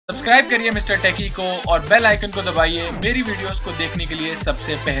Subscribe करिए mister टेकी को और बेल आइकन को दबाइए मेरी वीडियोस को देखने के लिए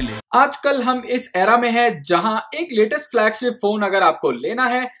सबसे पहले। आजकल हम इस एरा में हैं जहां एक लेटेस्ट फ्लैगशिप फोन अगर आपको लेना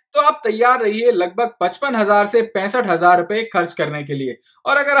है तो आप तैयार रहिए लगभग 55,000 से 65,000 रुपए खर्च करने के लिए।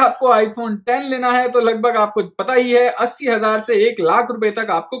 और अगर आपको आईफोन 10 लेना है तो लगभग आपको पता ही है 80,000 से 1,00,000 रुपए तक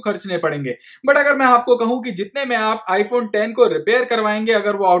आपको खर्चने पड़ेंगे। बट अगर मैं आपको कहूं कि जितने में आप आईफोन 10 को रिपेयर करवाएंगे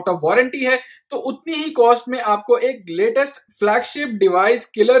अगर वो आउट ऑफ वारंटी है तो उतनी ही कॉस्ट में आपको एक लेटेस्ट फ्लैगशिप डिवाइस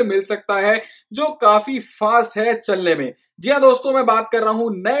किलर मिल सकता है जो काफी फास्ट है चलने में। जी हाँ दोस्तों, मैं बात कर रहा हूं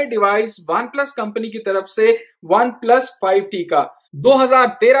नए डिवाइस OnePlus कंपनी की तरफ से OnePlus 5T का।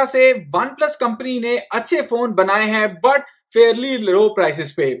 2013 से OnePlus कंपनी ने अच्छे फोन बनाए हैं बट फेयरली लो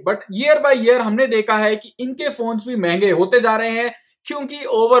प्राइसेस पे। बट ईयर बाय ईयर हमने देखा है कि इनके फोन्स भी महंगे होते जा रहे हैं क्योंकि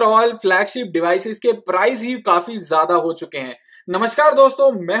ओवरऑल फ्लैगशिप डिवाइसेस के प्राइस ही काफी ज्यादा हो चुके हैं। नमस्कार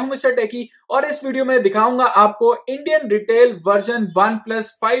दोस्तों, मैं हूं मिस्टर टेकी और इस वीडियो में दिखाऊंगा आपको Indian retail version OnePlus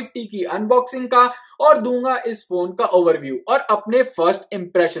 5T की अनबॉक्सिंग का और दूंगा इस फोन का ओवरव्यू और अपने फर्स्ट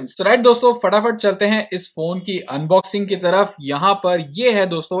इंप्रेशंस। तो राइट दोस्तों, फटाफट चलते हैं इस फोन की अनबॉक्सिंग की तरफ। यहां पर ये है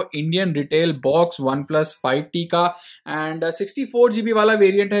दोस्तों Indian retail box OnePlus 5T का एंड 64GB वाला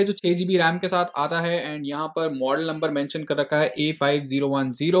वेरिएंट है जो 6GB रैम के साथ आता है। एंड यहाँ पर मॉडल नंबर मेंशन कर रखा है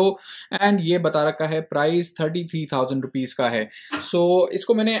A5010 एंड ये बता रखा है प्राइस 33,000 रुपीज का है। सो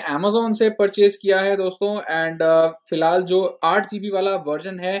इसको मैंने Amazon से परचेज किया है दोस्तों एंड फिलहाल जो 8GB वाला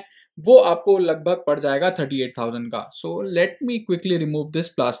वर्जन है वो आपको लगभग पड़ जाएगा 38,000 का। So let me quickly remove this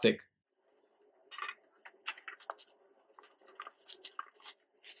plastic.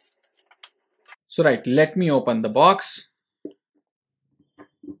 So right, let me open the box.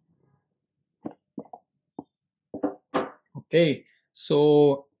 Okay,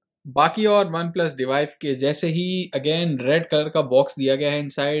 सो बाकी और OnePlus डिवाइस के जैसे ही अगेन रेड कलर का बॉक्स दिया गया है,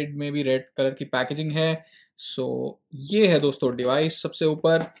 इनसाइड में भी रेड कलर की पैकेजिंग है। सो ये है दोस्तों डिवाइस सबसे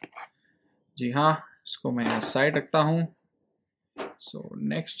ऊपर। जी हाँ, इसको मैं साइड रखता हूँ। सो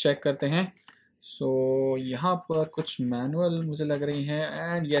नेक्स्ट चेक करते हैं। सो यहाँ पर कुछ मैनुअल मुझे लग रही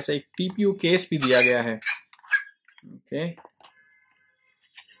हैं एंड यस एक TPU केस भी दिया गया है। ओके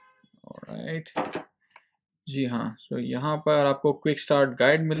ऑलराइट, जी हाँ। सो यहाँ पर आपको क्विक स्टार्ट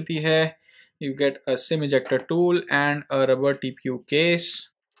गाइड मिलती है। You get a SIM ejector tool and a rubber TPU case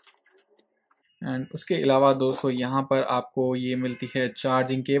and उसके अलावा दोस्तों यहाँ पर आपको ये मिलती है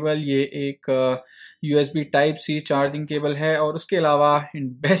चार्जिंग केबल। ये एक USB Type-C चार्जिंग केबल है और उसके अलावा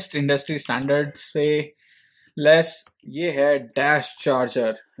बेस्ट इंडस्ट्री स्टैंडर्ड्स से लेस ये है डैश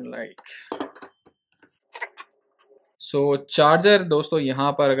चार्जर लाइक। सो चार्जर दोस्तों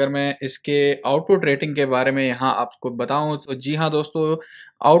यहाँ पर अगर मैं इसके आउटपुट रेटिंग के बारे में यहाँ आपको बताऊं तो जी हाँ दोस्तों,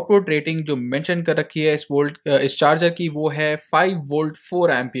 आउटपुट रेटिंग जो मेंशन कर रखी है इस चार्जर की वो है 5 वोल्ट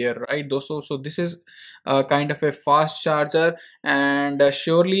 4 एम्पियर राइट दोस्तों। So this is kind of A fast charger and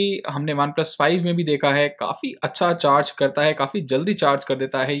surely हमने OnePlus 5 में भी देखा है काफ़ी अच्छा चार्ज करता है, काफ़ी जल्दी चार्ज कर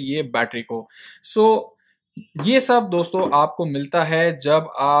देता है ये बैटरी को। सो ये सब दोस्तों आपको मिलता है जब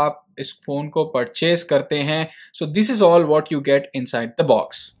आप इस फोन को परचेज करते हैं। So this is all what you get inside the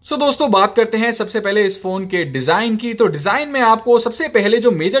box. सो दोस्तों बात करते हैं सबसे पहले इस फोन के डिजाइन की। तो डिजाइन में आपको सबसे पहले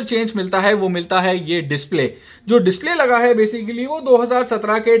जो मेजर चेंज मिलता है वो मिलता है ये डिस्प्ले। जो डिस्प्ले लगा है बेसिकली वो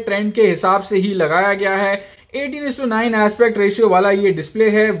 2017 के ट्रेंड के हिसाब से ही लगाया गया है। 18:9 एस्पेक्ट रेशियो वाला ये डिस्प्ले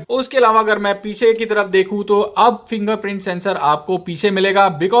है। उसके अलावा अगर मैं पीछे की तरफ देखूं तो अब फिंगरप्रिंट सेंसर आपको पीछे मिलेगा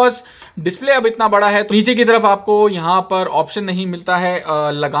बिकॉज डिस्प्ले अब इतना बड़ा है तो नीचे की तरफ आपको यहाँ पर ऑप्शन नहीं मिलता है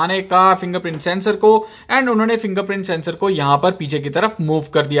लगाने का फिंगरप्रिंट सेंसर को एंड उन्होंने फिंगरप्रिंट सेंसर को यहाँ पर पीछे की तरफ मूव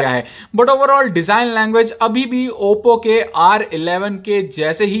कर दिया है। बट ओवरऑल डिजाइन लैंग्वेज अभी भी ओप्पो के R11 के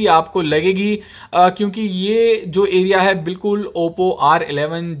जैसे ही आपको लगेगी क्योंकि ये जो एरिया है बिल्कुल ओप्पो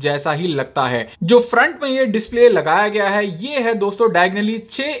R11 जैसा ही लगता है। जो फ्रंट में ये डिस्प्ले लगाया गया है ये है दोस्तों डायगनली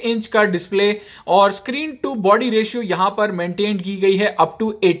 6 इंच का डिस्प्ले और स्क्रीन टू बॉडी रेशियो यहां पर मेंटेन की गई है अप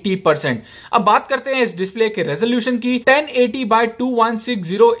टू 80%। अब बात करते हैं इस डिस्प्ले के रेजोल्यूशन की।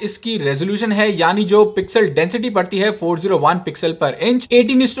 1080x2160 इसकी रेजोल्यूशन है, यानी जो पिक्सल डेंसिटी पड़ती है 401 पिक्सल पर इंच।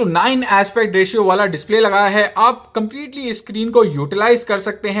 18:9 एस्पेक्ट रेशियो वाला डिस्प्ले लगाया है। आप कंप्लीटली स्क्रीन को यूटिलाइज कर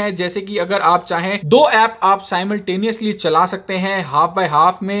सकते हैं, जैसे कि अगर आप चाहें 2 ऐप आप साइमल्टेनियसली चला सकते हैं। हाफ बाय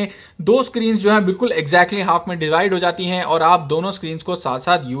हाफ में 2 स्क्रीन जो है बिल्कुल एग्जैक्टली हाफ में डिवाइड हो जाती हैं और आप दोनों स्क्रीन को साथ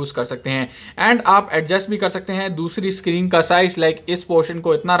साथ यूज कर सकते हैं एंड आप एडजस्ट भी कर सकते हैं दूसरी स्क्रीन का साइज, लाइक इस पोर्शन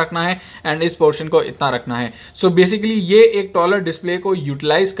को इतना रखना है एंड इस पोर्शन को इतना रखना है। सो बेसिकली ये एक टॉलर डिस्प्ले को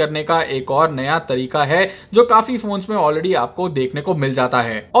यूटिलाइज करने का एक और नया तरीका है जो काफी फोन्स में ऑलरेडी आपको देखने को मिल जाता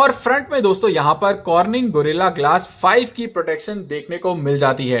है। और फ्रंट में दोस्तों यहाँ पर कॉर्निंग गोरिल्ला ग्लास 5 की प्रोटेक्शन देखने को मिल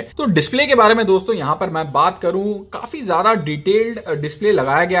जाती है। तो डिस्प्ले के बारे में दोस्तों यहाँ पर मैं बात करूं, काफी ज्यादा डिटेल्ड डिस्प्ले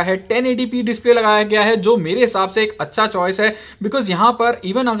लगाया गया है। 1080p डिस्प्ले लगाया गया है जो मेरे हिसाब से एक अच्छा चॉइस है, बिकॉज यहाँ पर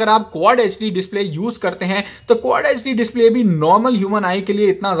इवन अगर आप क्वाड एचडी डिस्प्ले यूज करते हैं तो क्वाड एचडी डिस्प्ले भी नॉर्मल ह्यूमन आई के लिए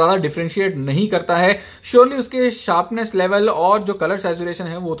इतना ज्यादा डिफरेंशिएट नहीं करता है। श्योरली उसके शार्पनेस लेवल और जो कलर सैचुरेशन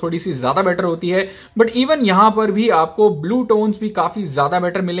है वो थोड़ी सी ज्यादा बेटर होती है, बट इवन यहां पर भी आपको ब्लू टोन्स भी काफी ज्यादा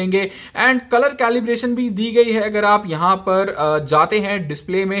बेटर मिलेंगे एंड कलर कैलिब्रेशन भी दी गई है। अगर आप यहां पर जाते हैं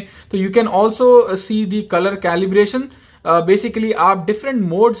डिस्प्ले में तो you can also see the colour calibration. Basically आप डिफरेंट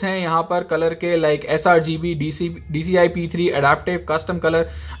मोड्स हैं यहाँ पर कलर के, like sRGB, DCI P3, adaptive, custom colour.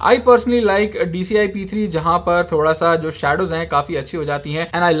 I personally like DCI P3 जहां पर थोड़ा सा जो शेडोज हैं काफी अच्छी हो जाती हैं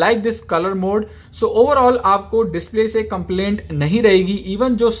and I like this colour mode. So overall आपको डिस्प्ले से कंप्लेंट नहीं रहेगी,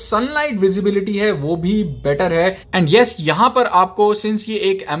 इवन जो सनलाइट विजिबिलिटी है वो भी बेटर है। एंड यस, यहाँ पर आपको सिंस ये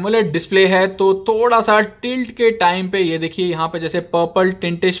एक एमोलेड डिस्प्ले है तो थोड़ा सा टिल्ट के टाइम पे ये देखिए यहाँ पे जैसे पर्पल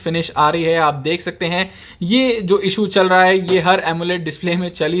टिंटिश फिनिश आ रही है, आप देख सकते हैं। ये जो इशू चल रहा है ये हर एमोलेड डिस्प्ले में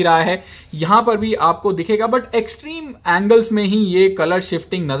चल ही रहा है, यहां पर भी आपको दिखेगा, बट एक्सट्रीम एंगल्स में ही ये कलर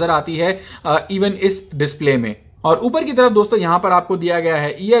शिफ्टिंग नजर आती है इवन इस डिस्प्ले में। और ऊपर की तरफ दोस्तों यहाँ पर आपको दिया गया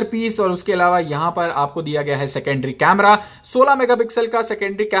है ईयर पीस और उसके अलावा यहाँ पर आपको दिया गया है सेकेंडरी कैमरा। 16 मेगापिक्सल का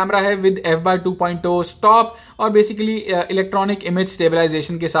सेकेंडरी कैमरा है विद f/2.0 स्टॉप और बेसिकली इलेक्ट्रॉनिक इमेज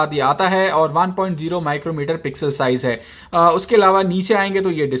स्टेबलाइजेशन के साथ ये आता है और 1.0 माइक्रोमीटर पिक्सल साइज है। उसके अलावा नीचे आएंगे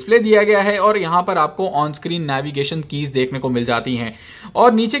तो ये डिस्प्ले दिया गया है और यहाँ पर आपको ऑन स्क्रीन नेविगेशन कीज देखने को मिल जाती हैं।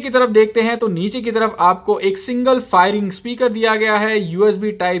 और नीचे की तरफ देखते हैं तो नीचे की तरफ आपको एक सिंगल फायरिंग स्पीकर दिया गया है,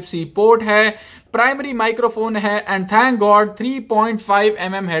 USB Type-C पोर्ट है, प्राइमरी माइक्रोफोन है and thank God 3.5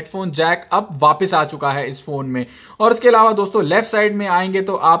 mm headphone Jack अब वापस आ चुका है इस फोन में। और इसके अलावा दोस्तों लेफ्ट साइड में आएंगे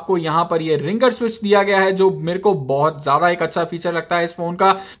तो आपको यहां पर ये रिंगर स्विच दिया गया है जो मेरे को बहुत ज्यादा एक अच्छा फीचर लगता है इस फोन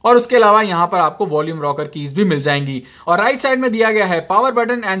का। और उसके अलावा यहां पर आपको वॉल्यूम रॉकर कीज भी मिल जाएंगी। और राइट साइड में दिया गया है power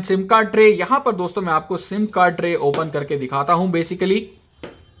button and SIM card tray. यहां पर दोस्तों मैं आपको सिम कार्ड ट्रे ओपन करके दिखाता हूं basically.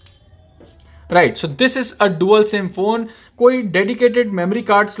 Right, so this is a dual SIM phone. कोई डेडिकेटेड मेमोरी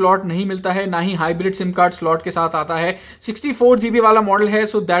कार्ड स्लॉट नहीं मिलता है, ना ही हाइब्रिड सिम कार्ड स्लॉट के साथ आता है। 64 GB वाला मॉडल है,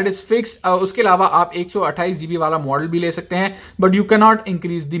 सो दैट इज फिक्स। उसके अलावा आप 128 GB वाला मॉडल भी ले सकते हैं, but you can not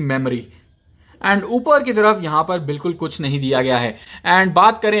increase the memory. And ऊपर की तरफ यहां पर बिल्कुल कुछ नहीं दिया गया है। एंड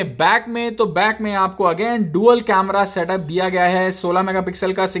बात करें बैक में तो बैक में आपको अगेन डुअल कैमरा सेटअप दिया गया है। 16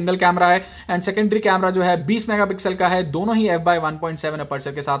 मेगापिक्सल का सिंगल कैमरा है एंड सेकेंडरी कैमरा जो है 20 मेगापिक्सल का है। दोनों ही f/1.7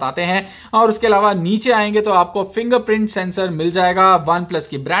 अपर्चर के साथ आते हैं। और उसके अलावा नीचे आएंगे तो आपको फिंगरप्रिंट सेंसर मिल जाएगा, OnePlus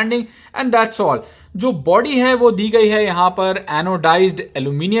की ब्रांडिंग एंड दैट्स ऑल। जो बॉडी है वो दी गई है यहां पर एनोडाइज्ड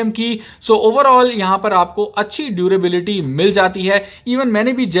एल्यूमिनियम की। सो ओवरऑल यहां पर आपको अच्छी ड्यूरेबिलिटी मिल जाती है। इवन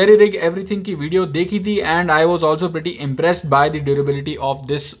मैंने भी जेरी रिग एवरीथिंग की वीडियो देखी थी and I was also pretty impressed by the durability of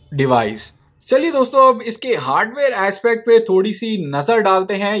this device. चलिए दोस्तों अब इसके हार्डवेयर एस्पेक्ट पे थोड़ी सी नजर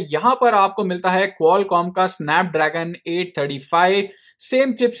डालते हैं। यहां पर आपको मिलता है क्वालकॉम का स्नैपड्रैगन 835,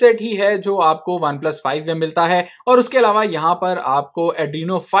 सेम चिपसेट ही है जो आपको OnePlus 5 में मिलता है। और उसके अलावा यहां पर आपको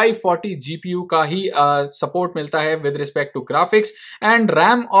Adreno 540 GPU का ही सपोर्ट मिलता है with respect to graphics. And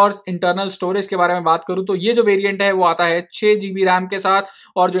RAM और इंटरनल स्टोरेज के बारे में बात करूं तो ये जो वेरिएंट है वो आता है 6 GB रैम के साथ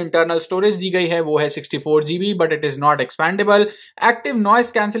और जो इंटरनल स्टोरेज दी गई है वो है 64 GB, but it is not expandable. Active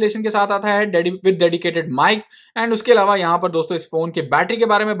noise cancellation के साथ आता है विद डेडिकेटेड माइक। एंड उसके अलावा यहां पर दोस्तों इस फोन के बैटरी के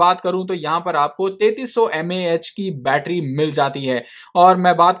बारे में बात करूं तो यहां पर आपको 3300 mAh की बैटरी मिल जाती है। और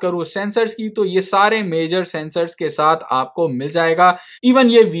मैं बात करूं सेंसर्स की तो ये सारे मेजर सेंसर्स के साथ आपको मिल जाएगा। इवन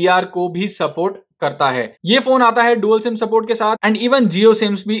ये VR को भी सपोर्ट करता है। ये फोन आता है डुअल सिम सपोर्ट के साथ एंड इवन जियो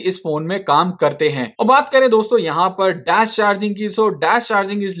सिम्स भी इस फोन में काम करते हैं। और बात करें दोस्तों यहां पर डैश चार्जिंग की, so dash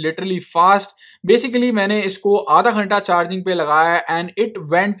charging is literally fast. Basically मैंने इसको आधा घंटा चार्जिंग पे लगाया and it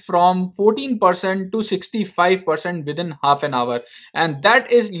went from 14% to 65% with in half an hour and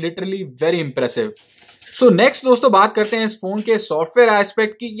that is literally very impressive. So next दोस्तों बात करते हैं इस फोन के सॉफ्टवेयर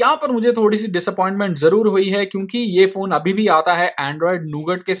एस्पेक्ट की। यहां पर मुझे थोड़ी सी डिसअपॉइंटमेंट जरूर हुई है क्योंकि ये फोन अभी भी आता है एंड्रॉयड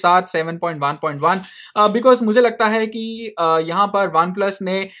नूगट के साथ 7.1.1, बिकॉज मुझे लगता है कि यहां पर OnePlus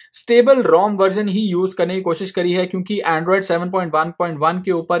ने स्टेबल रोम वर्जन ही यूज करने की कोशिश करी है, क्योंकि एंड्रॉयड 7.1.1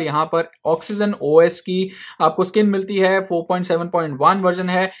 के ऊपर यहां पर ऑक्सीजन OS की आपको स्किन मिलती है, 4.7.1 वर्जन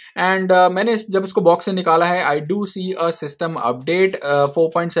है। एंड मैंने जब इसको बॉक्स से निकाला है I do see a system update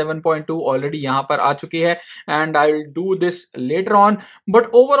 4.7.2 already यहां पर आ चुकी है and I will do this later on. But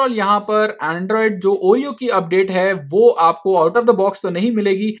overall यहां पर एंड्रॉयड जो ओरियो की अपडेट है वो आपको आउट ऑफ द बॉक्स तो नहीं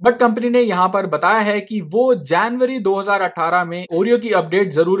मिलेगी, बट कंपनी ने यहां पर बताया है कि वो जनवरी 2018 में ओरियो की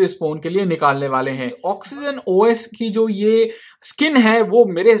अपडेट जरूर इस फोन के लिए निकालने वाले हैं। ऑक्सीजन OS की जो ये स्किन है वो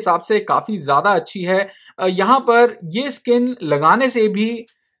मेरे हिसाब से काफी ज्यादा अच्छी है। यहां पर ये स्किन लगाने से भी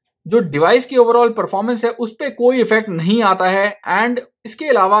जो डिवाइस की ओवरऑल परफॉर्मेंस है उस पर कोई इफेक्ट नहीं आता है। एंड इसके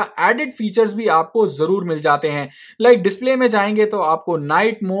अलावा एडेड फीचर्स भी आपको जरूर मिल जाते हैं। लाइक डिस्प्ले में जाएंगे तो आपको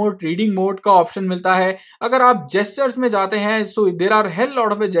नाइट मोड, रीडिंग मोड का ऑप्शन मिलता है। अगर आप जेस्चर्स में जाते हैं, so there are hell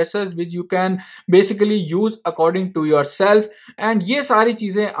lot of gestures which you can basically use according to your self. And ये सारी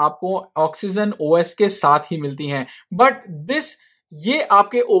चीजें आपको ऑक्सीजन ओएस के साथ ही मिलती हैं। बट ये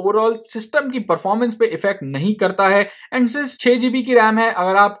आपके ओवरऑल सिस्टम की परफॉर्मेंस पे इफेक्ट नहीं करता है। एंड सिर्फ 6 GB की रैम है,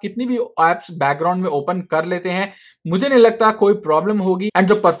 अगर आप कितनी भी एप्स बैकग्राउंड में ओपन कर लेते हैं, मुझे नहीं लगता कोई प्रॉब्लम होगी। एंड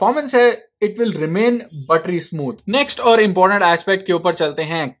जो परफॉर्मेंस है it will remain buttery smooth. Next और इंपॉर्टेंट एस्पेक्ट के ऊपर चलते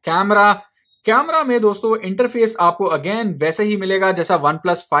हैं, कैमरा में दोस्तों इंटरफेस आपको अगेन वैसे ही मिलेगा जैसा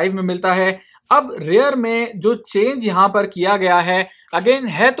OnePlus 5 में मिलता है। अब रेयर में जो चेंज यहां पर किया गया है, अगेन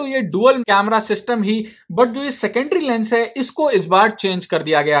है तो ये dual camera system he, but जो ये सेकेंडरी लेंस है इसको इस बार चेंज कर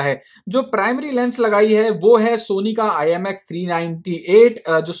दिया गया है। जो प्राइमरी लेंस लगाई है वो है सोनी का IMX398,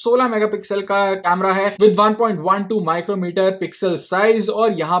 जो 16 मेगापिक्सल का कैमरा है विद 1.12 माइक्रोमीटर पिक्सल साइज।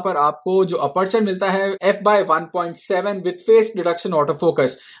 और यहां पर आपको जो अपर्चर मिलता है f/1.7 with face detection auto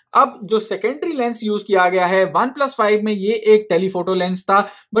focus. अब जो सेकेंडरी लेंस यूज किया गया है OnePlus 5 में, ये एक टेलीफोटो लेंस था,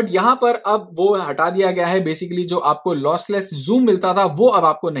 बट यहां पर अब वो हटा दिया गया है। बेसिकली जो आपको लॉसलेस जूम मिलता था वो अब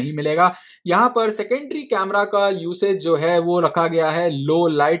आपको नहीं मिलेगा। यहां पर सेकेंडरी कैमरा का यूसेज जो है वो रखा गया है लो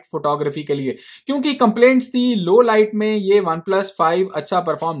लाइट फोटोग्राफी के लिए, क्योंकि कंप्लेंट्स थी लो लाइट में ये OnePlus 5 अच्छा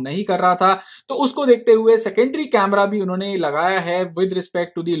परफॉर्म नहीं कर रहा था। तो उसको देखते हुए सेकेंडरी कैमरा भी उन्होंने लगाया है with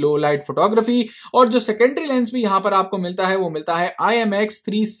respect to the low light photography. और जो सेकेंडरी लेंस भी यहां पर आपको मिलता है वो मिलता है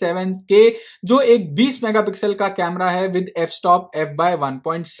IMX37K, जो एक 20 मेगापिक्सल का कैमरा है विद एफ स्टॉप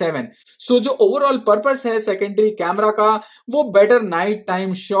f/1.7। सो जो ओवरऑल पर्पस है सेकेंडरी कैमरा का, वो बेटर नाइट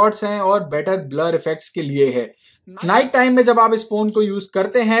टाइम शॉट्स हैं और बेटर ब्लर इफेक्ट्स के लिए है। नाइट टाइम में जब आप इस फोन को यूज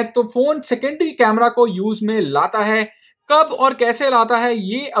करते हैं तो फोन सेकेंडरी कैमरा को यूज में लाता है। कब और कैसे लाता है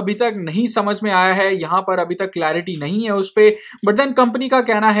ये अभी तक नहीं समझ में आया है, यहां पर अभी तक क्लैरिटी नहीं है उस पे। बट देन कंपनी का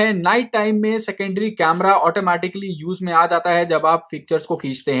कहना है नाइट टाइम में सेकेंडरी कैमरा ऑटोमेटिकली यूज में आ जाता है जब आप पिक्चर्स को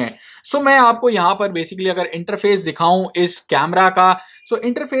खींचते हैं। सो मैं आपको यहां पर बेसिकली अगर इंटरफेस दिखाऊं इस कैमरा का, सो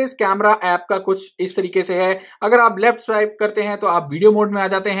इंटरफेस कैमरा ऐप का कुछ इस तरीके से है। अगर आप लेफ्ट स्वाइप करते हैं तो आप वीडियो मोड में आ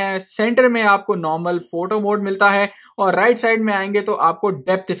जाते हैं, सेंटर में आपको नॉर्मल फोटो मोड मिलता है, और राइट साइड में आएंगे तो आपको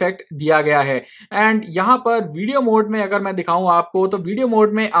डेप्थ इफेक्ट दिया गया है। एंड यहां पर वीडियो मोड में अगर मैं दिखाऊं आपको, तो वीडियो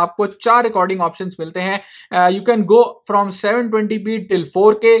मोड में आपको 4 रिकॉर्डिंग ऑप्शंस मिलते हैं। You can go from 720p till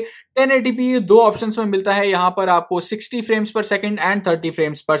 4K। 1080p दो ऑप्शंस में मिलता है, यहां पर आपको 60 फ्रेम्स पर सेकंड एंड 30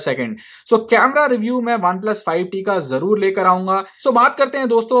 फ्रेम्स पर सेकंड। सो कैमरा रिव्यू मैं OnePlus 5T का जरूर लेकर आऊंगा। सो बात करते हैं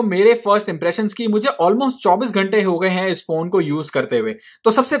दोस्तों मेरे फर्स्ट इंप्रेशंस की। मुझे ऑलमोस्ट 24 घंटे हो गए हैं इस फोन को यूज करते हुए।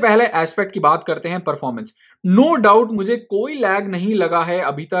 तो सबसे पहले एस्पेक्ट की बात करते हैं परफॉर्मेंस। नो डाउट मुझे कोई लैग नहीं लगा है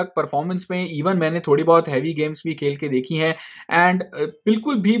अभी तक परफॉर्मेंस में। इवन मैंने थोड़ी बहुत हैवी गेम्स भी खेल के देखी हैं, एंड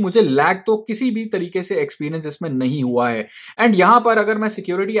बिल्कुल भी मुझे लैग तो किसी भी तरीके से एक्सपीरियंस इसमें नहीं हुआ है। एंड यहां पर अगर मैं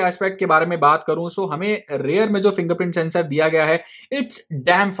सिक्योरिटी एस्पेक्ट के बारे में बात करूं, सो हमें रेयर में जो फिंगरप्रिंट सेंसर दिया गया है, इट्स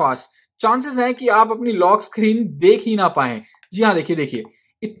डैम फास्ट। चांसेस हैं कि आप अपनी लॉक स्क्रीन देख ही ना पाएं। जी हाँ, देखिए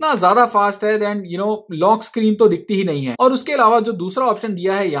इतना ज्यादा फास्ट है, देन लॉक स्क्रीन तो दिखती ही नहीं है। और उसके अलावा जो दूसरा ऑप्शन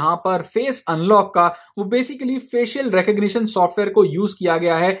दिया है यहां पर फेस अनलॉक का, वो बेसिकली फेशियल रिकग्निशन सॉफ्टवेयर को यूज किया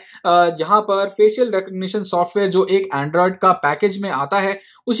गया है। जहां पर फेशियल रिकग्निशन सॉफ्टवेयर जो एक एंड्रॉयड का पैकेज में आता है,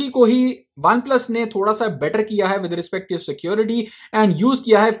 उसी को ही OnePlus ने थोड़ा सा बेटर किया है with respect to security and use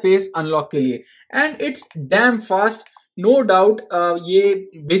किया है फेस अनलॉक के लिए। And it's damn fast, no doubt. ये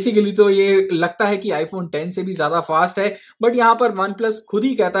बेसिकली तो ये लगता है कि iPhone 10 से भी ज्यादा फास्ट है, बट यहां पर OnePlus खुद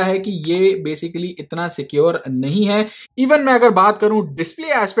ही कहता है कि ये बेसिकली इतना सिक्योर नहीं है। इवन मैं अगर बात करूं डिस्प्ले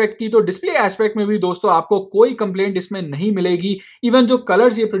एस्पेक्ट की, तो डिस्प्ले एस्पेक्ट में भी दोस्तों आपको कोई कंप्लेंट इसमें नहीं मिलेगी। इवन जो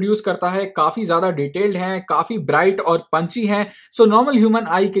कलर्स ये प्रोड्यूस करता है काफी ज्यादा डिटेल्ड हैं, काफी ब्राइट और पंची हैं। सो नॉर्मल ह्यूमन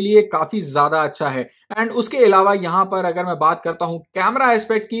आई के लिए काफी ज्यादा अच्छा है। एंड उसके अलावा यहां पर अगर मैं बात करता हूं कैमरा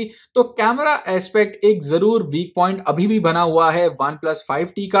एस्पेक्ट की, तो कैमरा एस्पेक्ट एक जरूर वीक पॉइंट अभी भी बना हुआ है OnePlus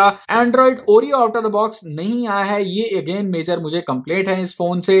 5T का। Android Oreo out of the box नहीं आया है, ये अगेन मेजर मुझे कंप्लेंट है इस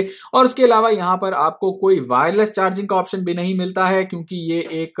फोन से। और उसके अलावा यहां पर आपको कोई वायरलेस चार्जिंग का ऑप्शन भी नहीं मिलता है, क्योंकि ये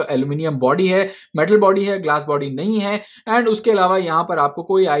एक एल्यूमिनियम बॉडी है, मेटल बॉडी है, ग्लास बॉडी नहीं है। एंड उसके अलावा यहां पर आपको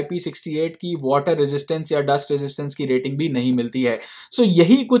कोई IP68 की वाटर रेजिस्टेंस या डस्ट रेजिस्टेंस की रेटिंग भी नहीं मिलती है। सो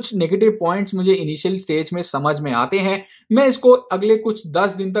यही कुछ नेगेटिव पॉइंट्स मुझे इनिशियल स्टेज में समझ में आते हैं। मैं इसको अगले कुछ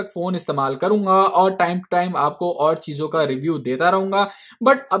 10 दिन तक फोन इस्तेमाल करूंगा और टाइम टू टाइम आपको और चीजों का रिव्यू देता रहूंगा।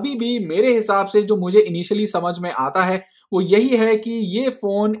 बट अभी भी मेरे हिसाब से जो मुझे इनिशियली समझ में आता है वो यही है कि ये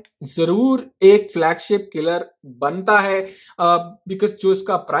फोन जरूर एक फ्लैगशिप किलर बनता है, बिकॉज जो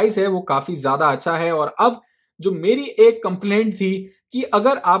इसका प्राइस है वो काफी ज्यादा अच्छा है। और अब जो मेरी एक कंप्लेंट थी कि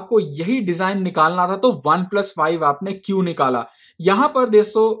अगर आपको यही डिजाइन निकालना था तो OnePlus 5 आपने क्यों निकाला, यहाँ पर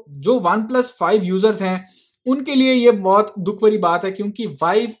दोस्तों जो OnePlus 5 यूजर्स हैं उनके लिए ये बहुत दुख भरी बात है, क्योंकि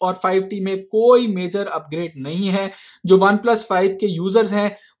 5 और 5T में कोई मेजर अपग्रेड नहीं है। जो OnePlus 5 के यूजर्स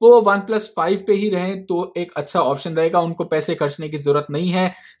हैं वो OnePlus 5 पे ही रहें तो एक अच्छा ऑप्शन रहेगा, उनको पैसे खर्चने की जरूरत नहीं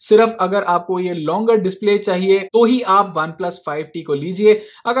है। सिर्फ अगर आपको ये लॉन्गर डिस्प्ले चाहिए तो ही आप OnePlus 5T को लीजिए।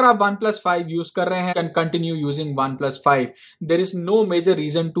 अगर आप OnePlus 5 यूज कर रहे हैं, can continue using OnePlus 5। There is no major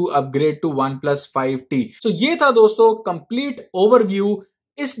reason to upgrade to OnePlus 5T। तो ये था दोस्तों कंप्लीट ओवरव्यू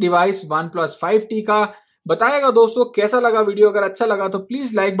इस डिवाइस OnePlus 5T का। बताएगा दोस्तों कैसा लगा वीडियो। अगर अच्छा लगा तो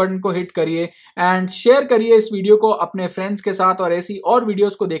प्लीज लाइक बटन को हिट करिए एंड शेयर करिए इस वीडियो को अपने फ्रेंड्स के साथ, और ऐसी और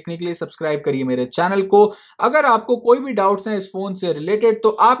वीडियोस को देखने के लिए सब्सक्राइब करिए मेरे चैनल को। अगर आपको कोई भी डाउट्स हैं इस फोन से रिलेटेड तो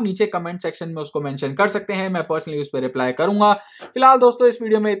आप नीचे कमेंट सेक्शन में उसको मेंशन कर सकते हैं, मैं पर्सनली उस पर रिप्लाई करूंगा। फिलहाल दोस्तों इस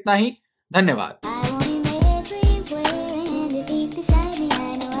वीडियो में इतना ही, धन्यवाद।